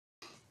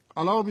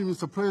Allow me,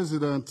 Mr.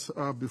 President,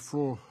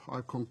 before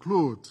I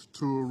conclude,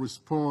 to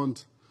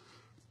respond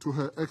to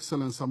Her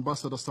Excellency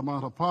Ambassador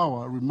Samantha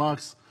Power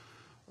remarks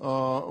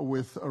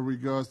with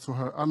regards to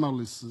her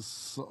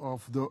analysis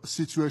of the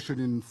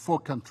situation in 4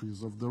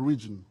 countries of the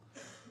region,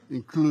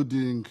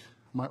 including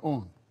my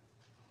own.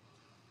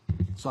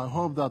 So I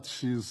hope that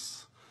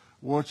she's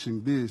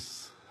watching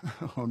this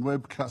on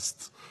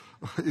webcast.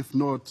 If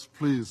not,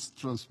 please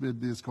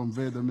transmit this,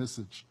 convey the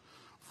message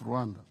of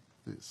Rwanda,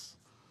 please.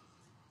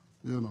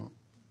 You know,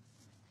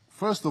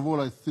 first of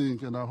all, I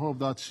think, and I hope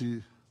that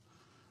she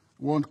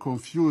won't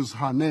confuse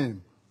her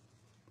name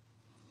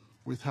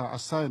with her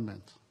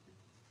assignment.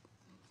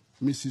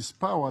 Mrs.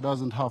 Power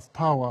doesn't have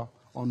power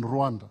on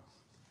Rwanda.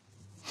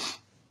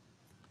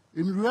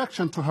 In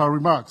reaction to her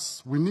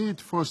remarks, we need,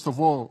 first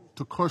of all,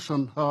 to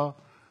caution her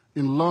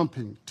in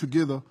lumping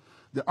together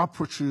the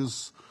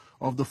approaches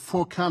of the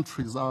 4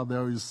 countries.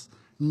 There is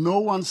no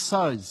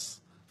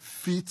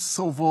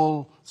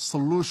one-size-fits-all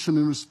solution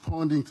in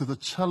responding to the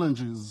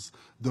challenges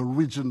the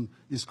region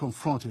is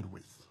confronted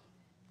with.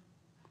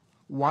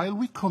 While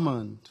we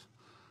commend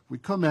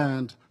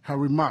her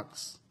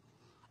remarks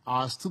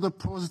as to the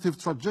positive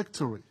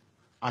trajectory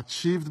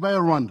achieved by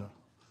Rwanda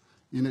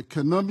in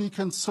economic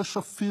and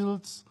social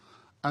fields,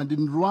 and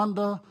in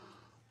Rwanda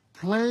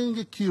playing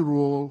a key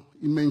role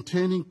in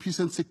maintaining peace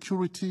and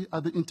security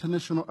at the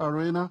international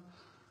arena,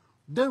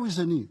 there is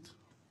a need.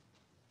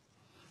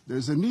 There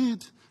is a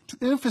need to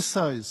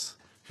emphasize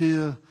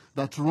here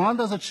that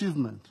Rwanda's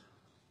achievement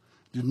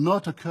did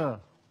not occur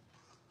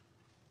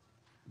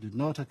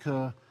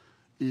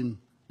in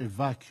a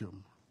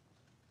vacuum.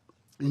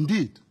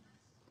 Indeed,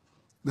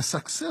 the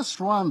success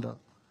Rwanda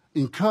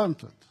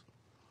encountered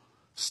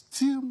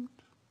stemmed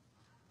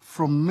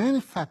from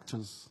many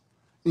factors,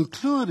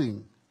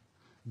 including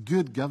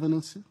good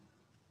governance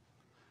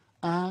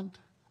and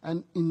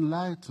an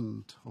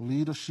enlightened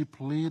leadership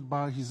led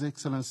by His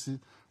Excellency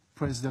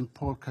President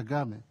Paul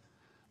Kagame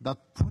that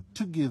put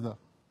together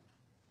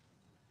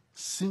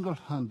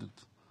single-handed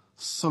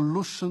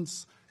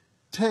solutions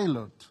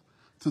tailored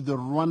to the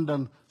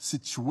Rwandan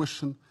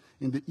situation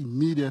in the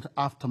immediate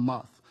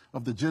aftermath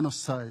of the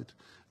genocide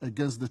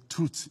against the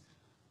Tutsi.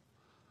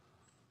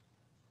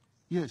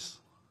 Yes,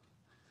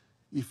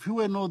 if you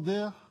were not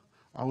there,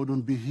 I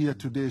wouldn't be here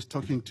today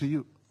talking to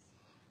you.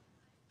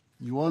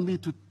 You want me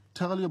to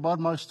tell you about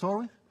my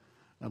story?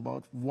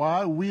 About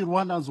why we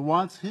Rwandans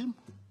want him?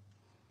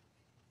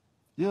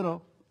 You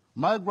know,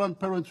 my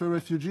grandparents were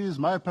refugees,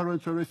 my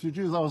parents were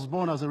refugees, I was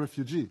born as a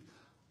refugee.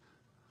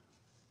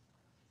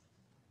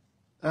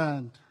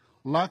 And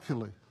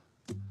luckily,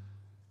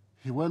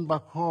 he went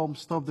back home,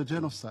 stopped the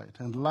genocide,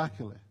 and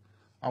luckily,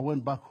 I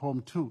went back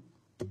home too.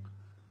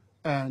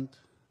 And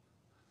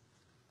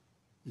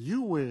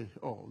you were,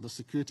 the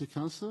Security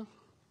Council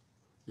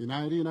in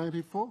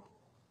 1994,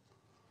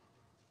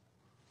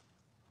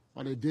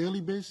 on a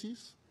daily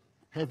basis,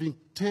 having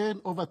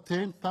over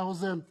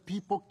 10,000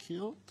 people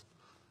killed.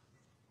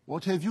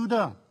 What have you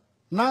done?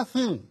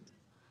 Nothing.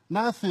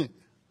 Nothing.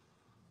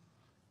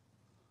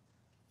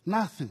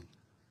 Nothing.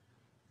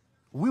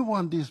 We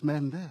want this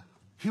man there.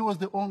 He was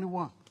the only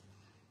one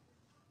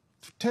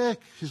to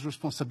take his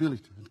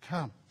responsibility and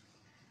come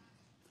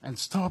and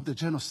stop the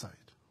genocide.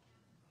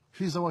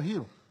 He's our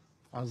hero,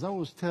 as I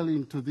was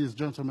telling to this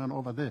gentleman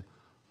over there.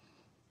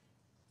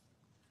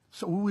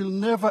 So we will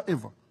never,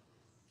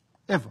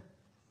 ever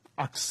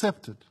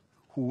accept it,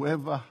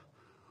 whoever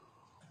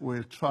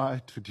will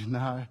try to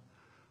deny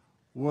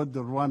what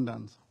the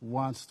Rwandans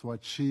want to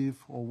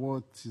achieve or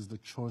what is the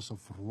choice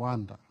of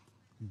Rwanda.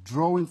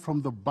 Drawing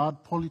from the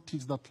bad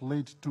politics that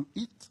led to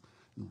it,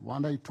 in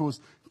Rwanda it was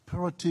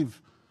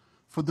imperative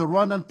for the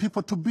Rwandan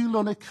people to build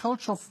on a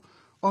culture of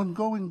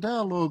ongoing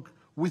dialogue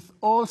with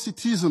all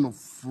citizens of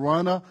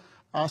Rwanda,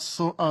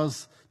 so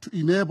as to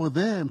enable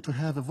them to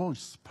have a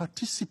voice,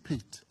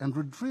 participate, and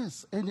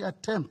redress any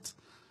attempt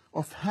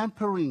of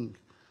hampering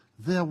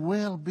their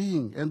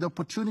well-being and the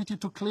opportunity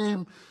to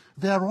claim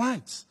their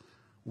rights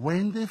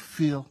when they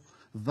feel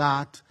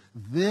that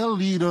their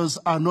leaders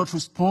are not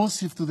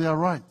responsive to their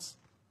rights.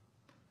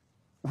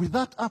 With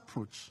that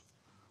approach,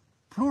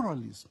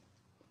 pluralism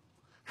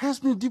has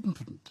been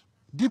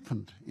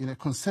deepened in a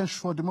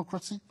consensual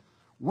democracy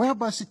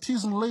whereby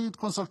citizen-led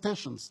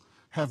consultations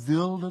have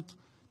yielded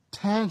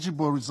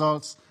tangible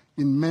results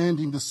in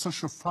mending the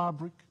social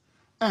fabric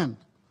and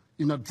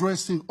in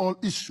addressing all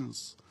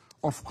issues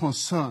of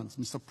concerns.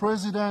 Mr.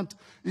 President,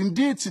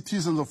 indeed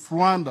citizens of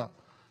Rwanda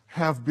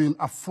have been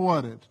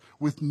afforded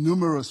with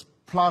numerous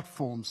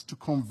platforms to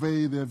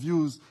convey their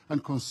views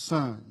and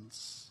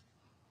concerns.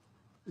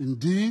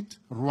 Indeed,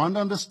 Rwanda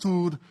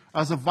understood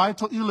as a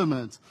vital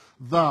element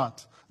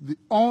that the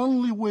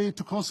only way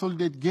to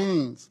consolidate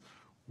gains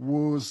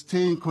was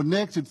staying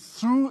connected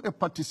through a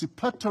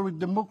participatory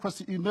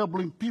democracy,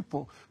 enabling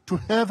people to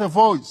have a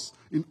voice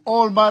in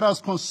all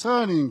matters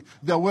concerning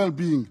their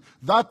well-being.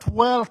 That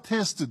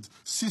well-tested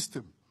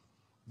system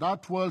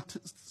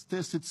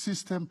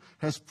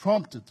has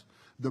prompted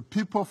the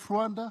people of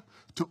Rwanda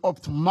to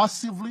opt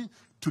massively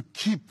to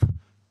keep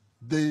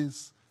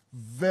this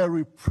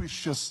very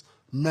precious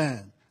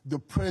man, the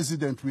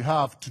president we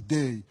have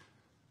today,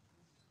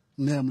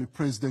 namely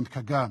President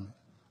Kagame,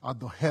 at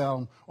the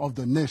helm of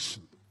the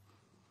nation.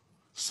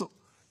 So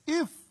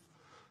if,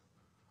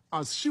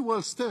 as she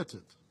well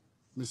stated,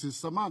 Mrs.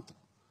 Samantha,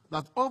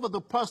 that over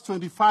the past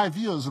 25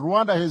 years,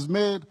 Rwanda has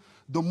made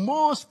the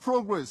most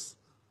progress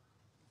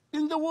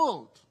in the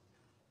world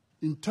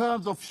in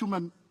terms of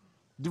human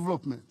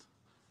development,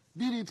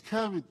 did it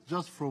come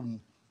just from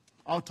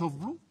out of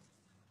blue?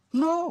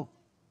 No.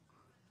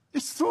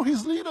 It's through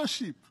his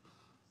leadership.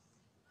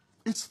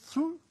 It's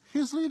through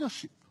his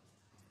leadership.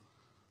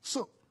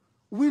 So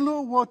we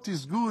know what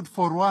is good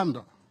for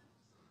Rwanda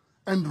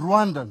and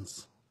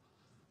Rwandans.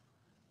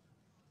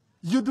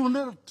 You do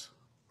not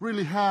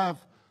really have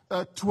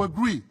to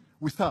agree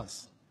with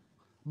us,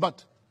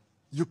 but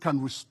you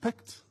can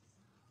respect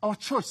our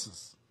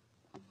choices.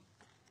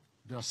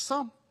 There are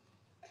some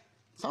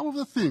of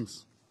the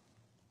things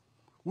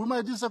we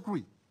might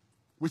disagree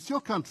with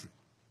your country,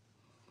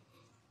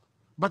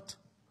 but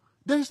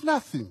there is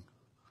nothing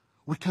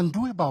we can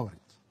do about it.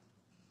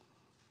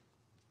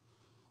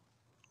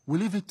 We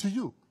leave it to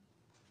you.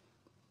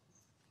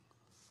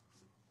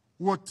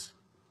 What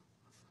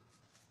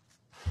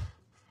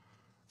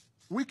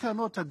we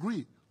cannot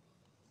agree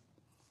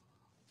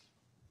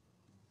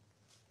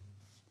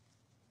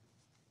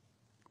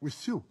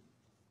with you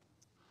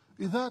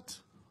is that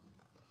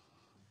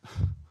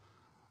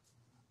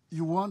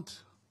you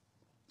want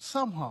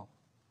somehow,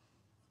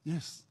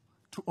 yes,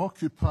 to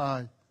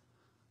occupy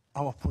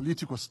our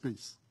political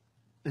space.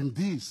 And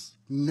this,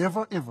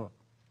 never ever,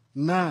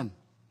 none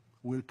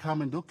will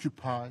come and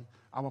occupy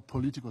our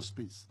political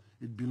space.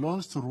 It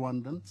belongs to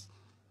Rwandans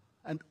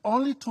and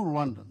only to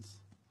Rwandans.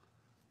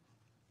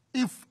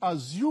 If,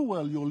 as you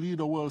well, your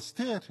leader well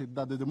stated,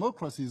 that the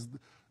democracy is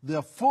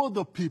there for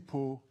the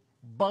people,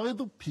 by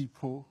the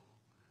people,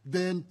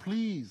 then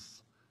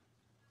please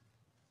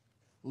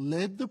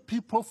let the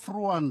people of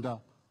Rwanda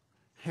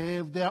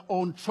have their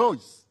own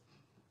choice.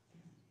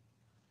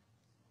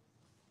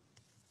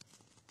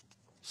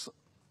 So,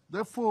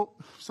 therefore,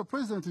 Mr.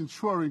 President,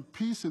 ensuring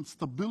peace and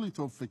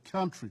stability of the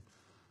country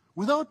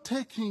without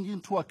taking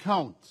into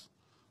account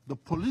the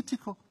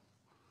political,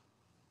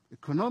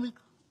 economic,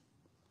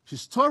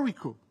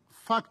 historical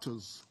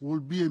factors will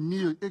be a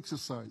mere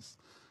exercise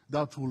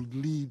that will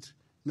lead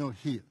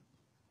here.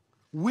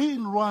 We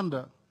in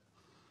Rwanda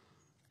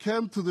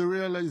came to the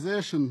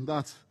realization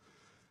that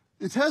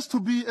it has to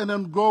be an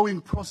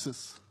ongoing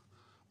process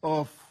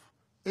of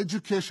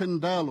education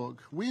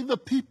dialogue with the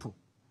people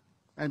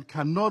and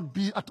cannot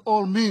be at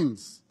all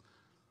means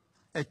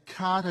a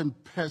cut and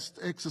paste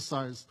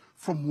exercise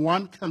from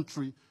one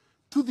country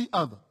to the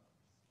other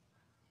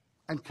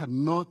and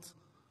cannot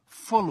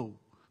follow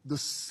the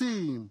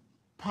same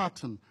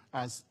pattern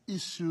as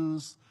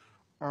issues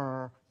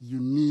are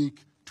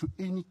unique to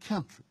any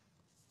country.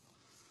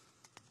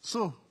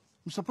 So,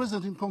 Mr.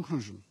 President, in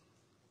conclusion,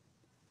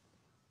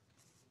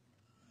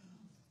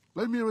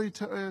 let me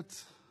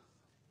reiterate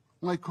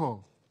my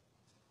call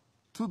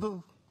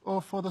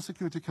for the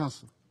Security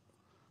Council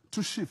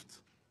to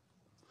shift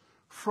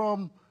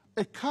from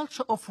a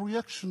culture of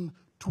reaction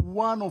to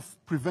one of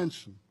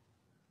prevention.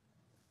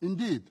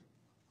 Indeed,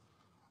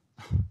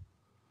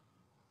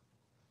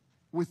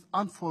 with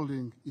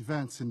unfolding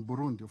events in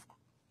Burundi,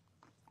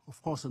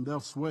 of course, and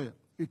elsewhere,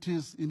 it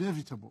is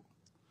inevitable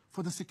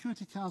for the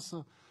Security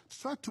Council to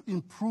try to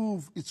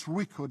improve its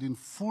record in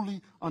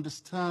fully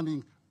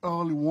understanding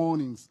early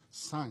warnings,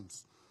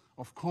 signs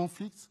of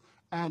conflicts,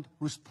 and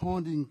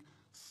responding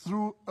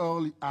through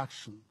early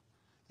action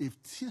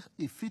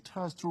if it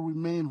has to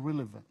remain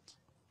relevant.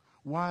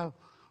 While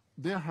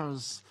there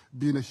has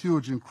been a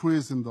huge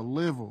increase in the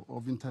level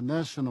of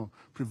international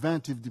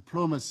preventive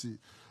diplomacy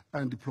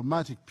and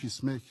diplomatic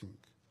peacemaking,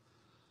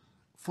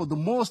 for the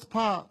most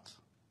part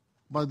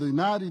by the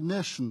United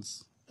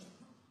Nations,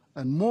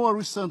 and more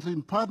recently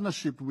in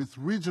partnership with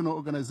regional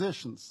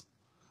organizations,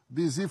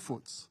 these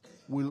efforts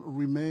will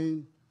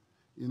remain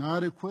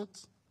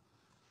inadequate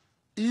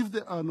if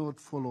they are not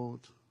followed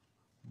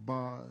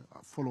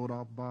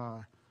up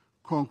by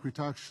concrete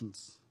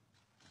actions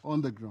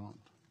on the ground.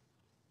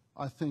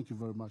 I thank you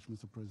very much,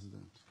 Mr.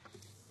 President.